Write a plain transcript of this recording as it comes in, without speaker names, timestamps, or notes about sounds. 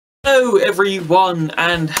Hello everyone,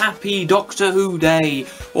 and happy Doctor Who Day,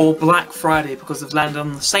 or Black Friday, because they've landed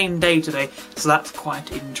on the same day today, so that's quite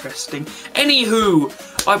interesting. Anywho,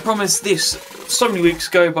 I promised this so many weeks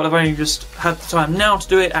ago, but I've only just had the time now to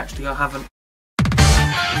do it. Actually, I haven't.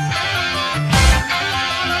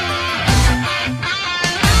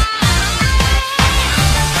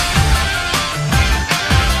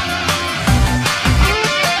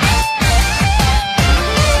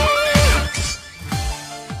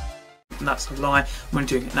 That's a lie. I'm only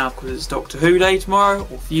doing it now because it's Doctor Who Day tomorrow,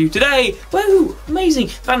 or for you today. Woo! Amazing!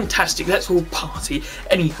 Fantastic! Let's all party.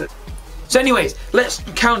 Anywho. So anyways, let's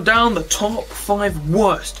count down the top 5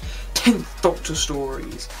 worst 10th Doctor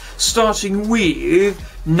stories. Starting with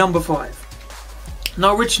number 5.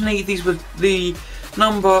 Now originally these were the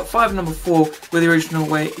number 5 and number 4 were the original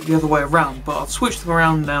way, the other way around, but I've switched them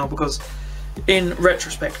around now because in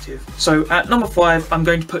retrospective. So at number 5 I'm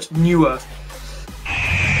going to put New Earth.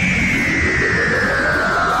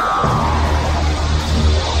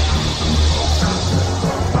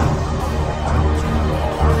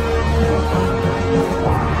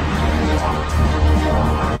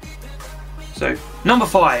 So, number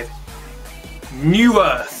 5, New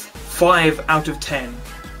Earth, 5 out of 10.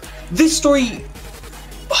 This story,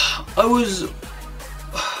 I was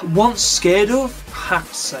once scared of, I have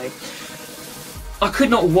to say. I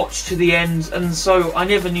could not watch to the end, and so I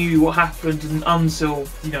never knew what happened until,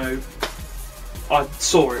 you know, I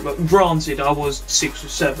saw it. But granted, I was 6 or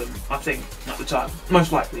 7, I think, at the time,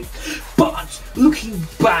 most likely. But, looking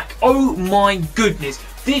back, oh my goodness,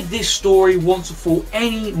 did this story want to fall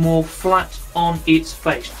any more flat on its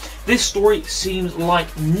face? This story seems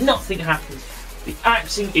like nothing happens. The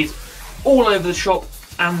acting is all over the shop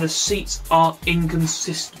and the seats are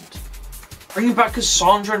inconsistent. Bringing back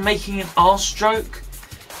Cassandra and making an arse joke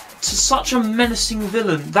to such a menacing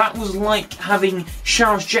villain, that was like having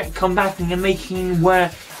Sharon's Jet come back and making him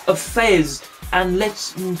wear a fez and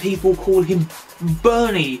letting people call him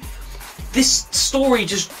Bernie. This story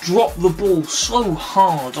just dropped the ball so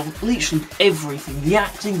hard on literally everything. The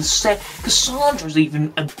acting, the set, Cassandra's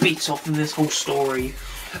even a bit off in this whole story.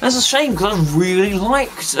 And it's a shame because I really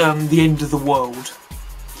liked The End of the World.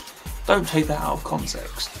 Don't take that out of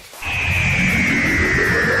context.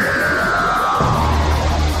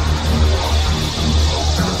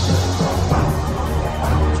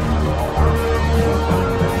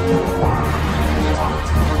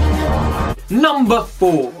 Number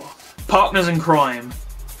 4. Partners in Crime,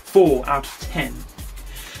 4 out of 10.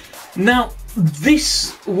 Now,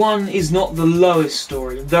 this one is not the lowest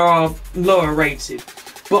story. There are lower rated,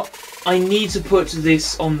 but I need to put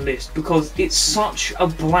this on the list because it's such a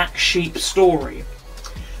black sheep story.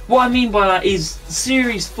 What I mean by that is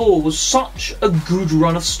Series 4 was such a good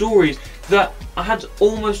run of stories that I had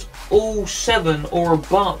almost all 7 or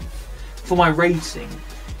above for my rating.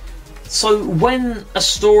 So when a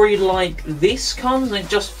story like this comes and it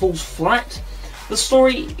just falls flat, the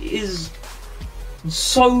story is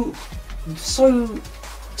so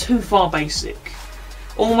too far basic.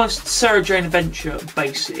 Almost Sarah Jane Adventure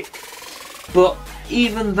basic. But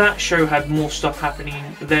even that show had more stuff happening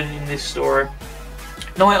than in this story.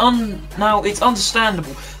 Now it's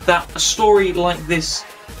understandable that a story like this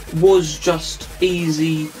was just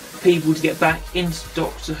easy people to get back into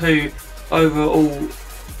Doctor Who overall.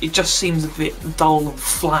 It just seems a bit dull and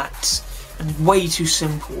flat and way too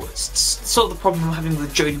simple. It's sort of the problem I'm having with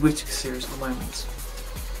the Jodie Whittaker series at the moment.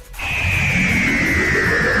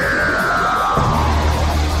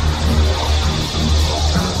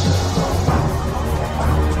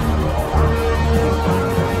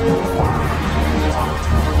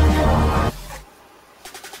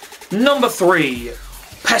 Number 3,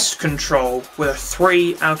 Pest Control, with a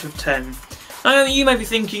 3 out of 10. Now, you may be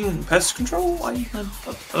thinking, Pest Control? I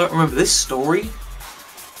don't remember this story.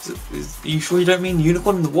 Are you sure you don't mean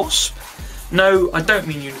Unicorn and the Wasp? No, I don't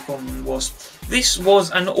mean Unicorn and the Wasp. This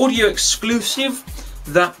was an audio exclusive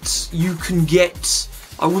that you can get.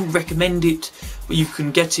 I wouldn't recommend it, but you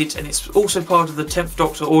can get it, and it's also part of the 10th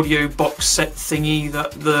Doctor audio box set thingy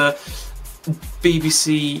that the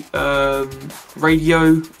BBC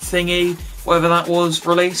radio thingy, whatever that was,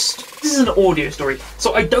 released. This is an audio story,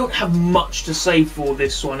 so I don't have much to say for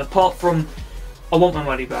this one, apart from I want my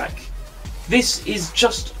money back. This is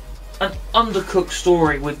just an undercooked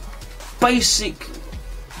story with basic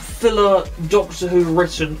filler Doctor Who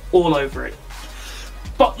written all over it.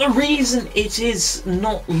 But the reason it is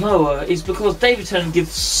not lower is because David Tenant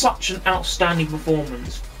gives such an outstanding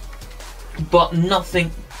performance, but nothing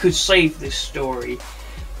could save this story.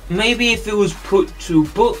 Maybe if it was put to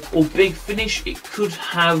book or Big Finish, it could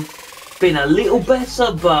have been a little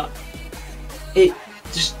better, but it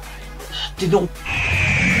just did not.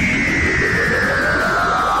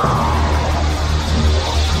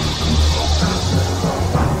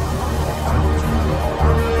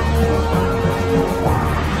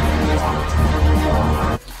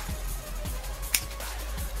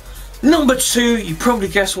 Number 2, you probably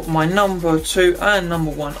guess what my number 2 and number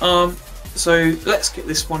 1 are. So let's get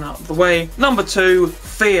this one out of the way. Number 2,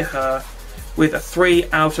 Fear Her, with a 3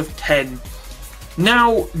 out of 10.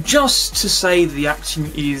 Now, just to say the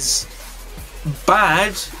acting is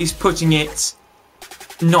bad is putting it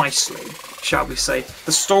nicely, shall we say.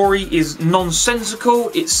 The story is nonsensical,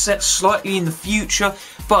 it's set slightly in the future,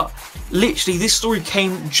 but literally this story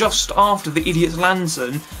came just after The Idiot's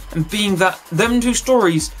Lantern, and being that them two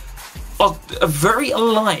stories are very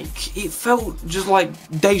alike, it felt just like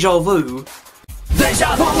deja vu.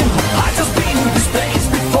 Deja vu, I just been in this place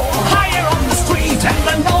before, higher on the street, and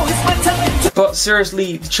I know it's my time. But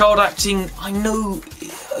seriously, the child acting, I know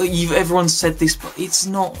everyone said this, but it's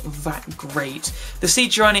not that great. The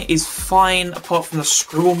CGI in it is fine, apart from the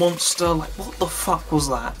scribble monster. Like, what the fuck was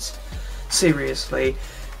that? Seriously.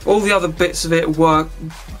 All the other bits of it were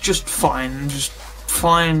just fine,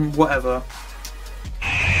 whatever.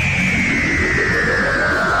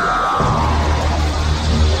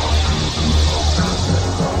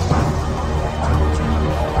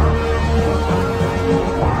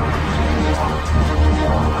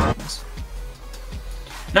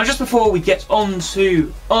 Now, just before we get on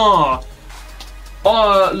to our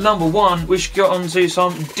number 1, we should get on to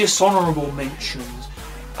some dishonourable mentions.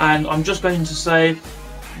 And I'm just going to say,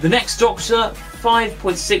 The Next Doctor,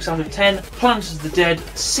 5.6 out of 10, Planet of the Dead,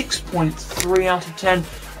 6.3 out of 10,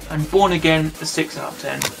 and Born Again, a 6 out of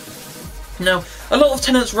 10. Now, a lot of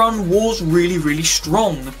Tennant's run was really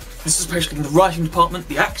strong. This is especially in the writing department.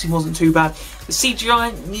 The acting wasn't too bad. The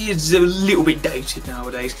CGI is a little bit dated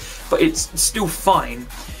nowadays, but it's still fine.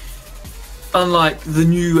 Unlike the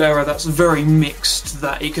new era that's very mixed,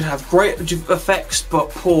 that it could have great effects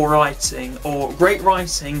but poor writing, or great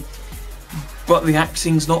writing but the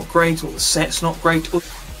acting's not great, or the set's not great.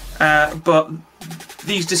 But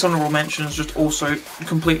these dishonourable mentions just also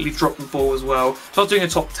completely dropped the ball as well. If I was doing a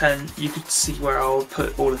top 10, you could see where I'll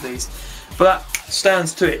put all of these. But that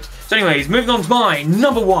stands to it. So anyways, moving on to my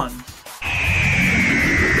number 1.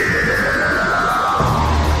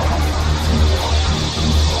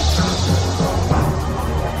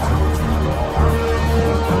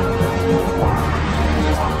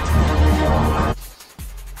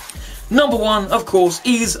 Number 1, of course,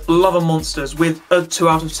 is Love and Monsters with a 2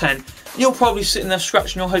 out of 10. You're probably sitting there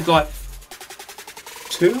scratching your head like,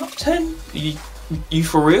 2 out of 10? You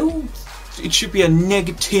for real? It should be a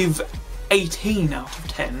negative 18 out of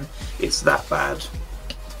 10. It's that bad.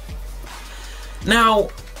 Now,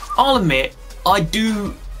 I'll admit, I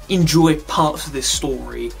do enjoy parts of this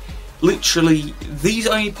story. Literally, these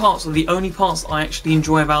only parts are the only parts that I actually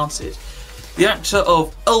enjoy about it. The actor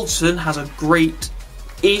of Elton has a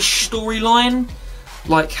great-ish storyline,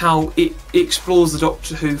 like how it explores the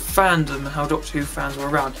Doctor Who fandom and how Doctor Who fans are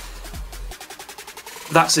around.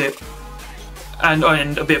 That's it.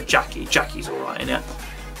 And a bit of Jackie. Jackie's alright in it.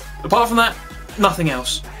 Apart from that, nothing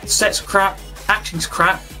else. Set's crap, acting's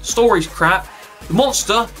crap, story's crap, the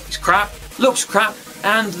monster is crap, looks crap,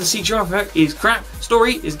 and the CGI effect is crap.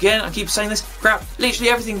 Story is, again, I keep saying this, crap.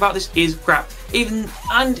 Literally everything about this is crap.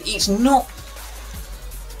 And it's not...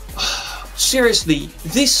 Seriously,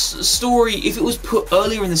 this story, if it was put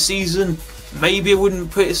earlier in the season, maybe I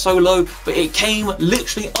wouldn't put it so low, but it came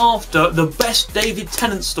literally after the best David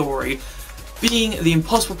Tennant story, being The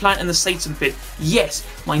Impossible Planet and the Satan Pit. Yes,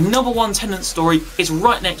 my number 1 Tennant story is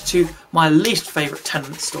right next to my least favourite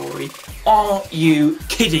Tennant story. Are you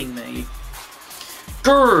kidding me?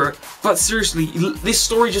 Grr. But seriously, this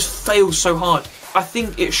story just fails so hard. I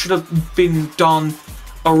think it should have been done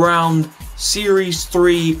around Series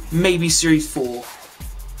 3, maybe Series 4.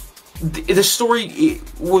 The story,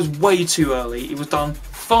 it was way too early. It was done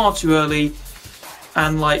far too early,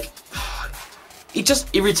 and like, it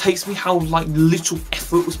just irritates me how like little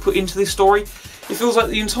effort was put into this story. It feels like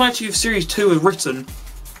the entirety of Series 2 was written, and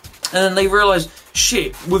then they realised,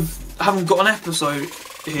 shit, we haven't got an episode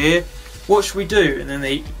here, what should we do? And then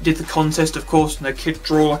they did the contest, of course, and they could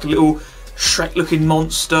draw like a little Shrek-looking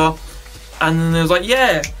monster, and then they was like,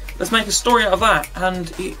 yeah, let's make a story out of that,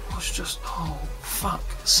 and it was just, oh,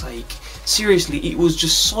 fuck's sake. Seriously, it was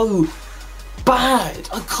just so bad.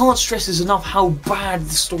 I can't stress this enough how bad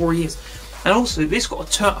the story is. And also, this got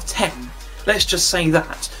a 2 out of 10. Let's just say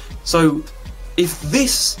that. So, if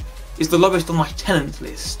this is the lowest on my Tennant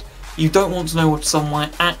list, you don't want to know what's on my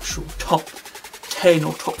actual top 10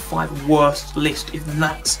 or top 5 worst list, if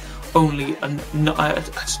that's only a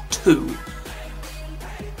 2.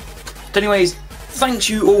 But anyways, thanks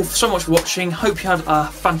you all so much for watching. Hope you had a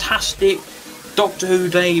fantastic Doctor Who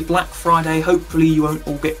Day, Black Friday. Hopefully you won't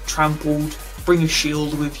all get trampled. Bring a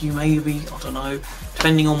shield with you, maybe, I don't know,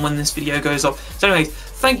 depending on when this video goes up. So anyways,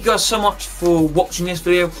 thank you guys so much for watching this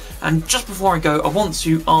video, and just before I go, I want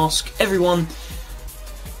to ask everyone,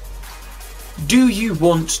 do you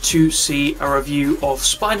want to see a review of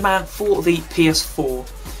Spider-Man for the PS4?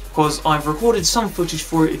 Because I've recorded some footage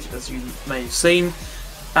for it, as you may have seen,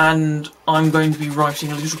 and I'm going to be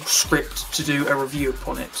writing a little script to do a review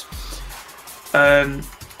upon it.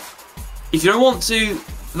 If you don't want to,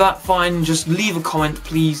 that's fine, just leave a comment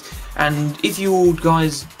please, and if you all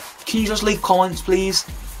guys, can you just leave comments please?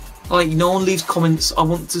 Like, no one leaves comments. I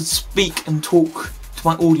want to speak and talk to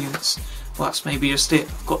my audience. Well, that's maybe just it,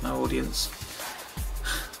 I've got no audience.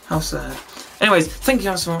 How sad. Anyways, thank you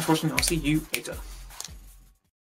guys so much for watching, I'll see you later.